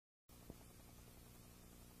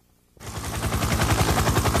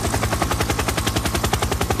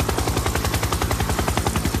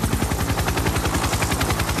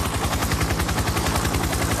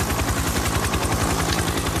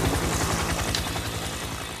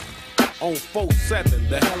on 4-7.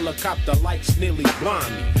 The helicopter lights nearly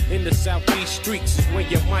blind me. In the southeast streets is where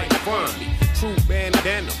you might find me. True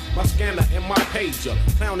bandana, my scanner and my pager.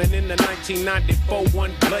 Clowning in the 1994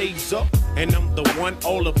 one blazer. And I'm the one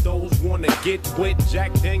all of those wanna get with.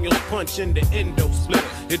 Jack Daniels punch in the endo split.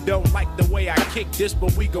 You don't like the way I kick this,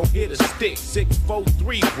 but we gon' hit a stick.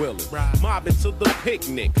 643 wheeling, mobbing to the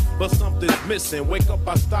picnic. But something's missing, wake up,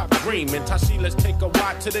 I stop dreaming. Tashi, let's take a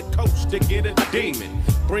ride to the coast to get a demon.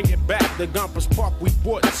 Bring it back, the Gompers Park we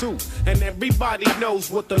bought too. And everybody knows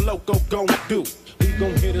what the loco gon' do. We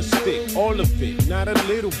gon' hit a stick, all of it, not a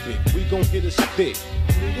little bit. We gon' hit a stick.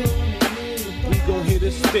 We gon' hit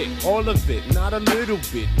a stick, all of it, not a little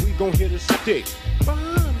bit. We gon' hit a stick.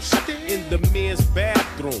 In the men's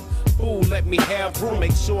bathroom. Ooh, let me have room.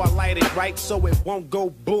 Make sure I light it right so it won't go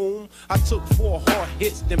boom. I took 4 hard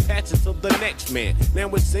hits, then patch it to the next man. Now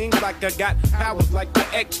it seems like I got powers like the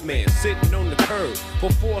X-Man. Sitting on the curb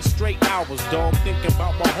for 4 straight hours, dog. Thinking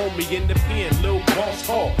about my homie in the pen, Lil Boss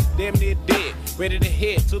Hall. Damn near dead, ready to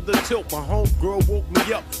head to the tilt. My homegirl woke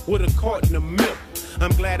me up with a carton of milk.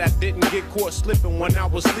 I'm glad I didn't get caught slipping when I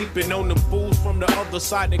was sleeping on them fools from the other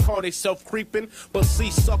side. They call themselves creeping. But see,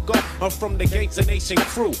 sucker, I'm from the Gangsta Nation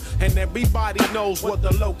crew. And everybody knows what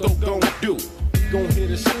the loco gon' do. We gon' hit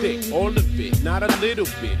a stick, all of it, not a little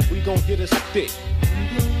bit. We gon' hit a stick.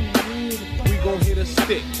 We gon' hit a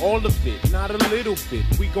stick, all of it, not a little bit.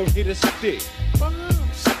 We gon' hit a stick.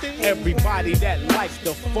 Everybody that likes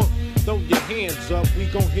the funk, throw your hands up. We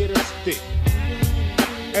gon' hit a stick.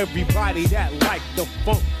 Everybody that like the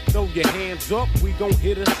funk, throw your hands up, we gon'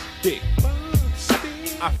 hit a stick.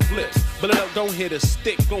 I flips, but don't hit a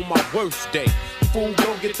stick on my worst day. Fool,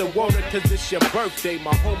 go get the water cause it's your birthday.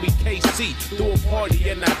 My homie KC threw a party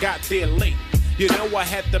and I got there late. You know I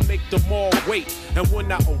had to make them all wait. And when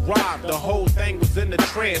I arrived, the whole thing was in the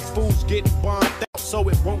trance. Fools getting bombed out so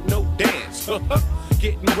it won't no dance.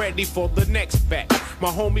 Getting ready for the next batch. My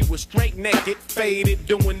homie was straight naked, faded,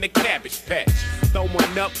 doing the cabbage patch.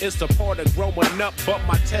 Throwing up is a part of growing up, but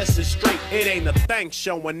my test is straight, it ain't a thing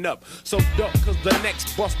showing up. So duck, cause the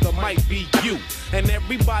next buster might be you. And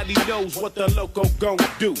everybody knows what the loco gon'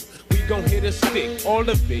 do. We gon' hit a stick, all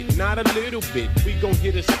of it, not a little bit. We gon'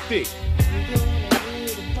 hit a stick.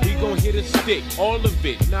 We gon' hit a stick, all of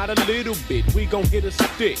it, not a little bit. We gon' hit a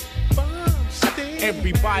stick.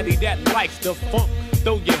 Everybody that likes the funk,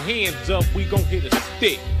 throw your hands up, we gon' hit a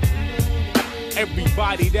stick.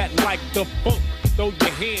 Everybody that like the funk, throw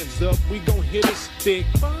your hands up, we gon' hit a stick.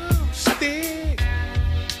 Stick.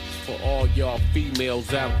 For all y'all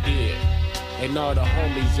females out there, and all the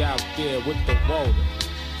homies out there with the water.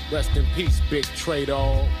 Rest in peace, Big Trade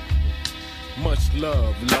All. Much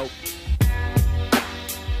love, Loc.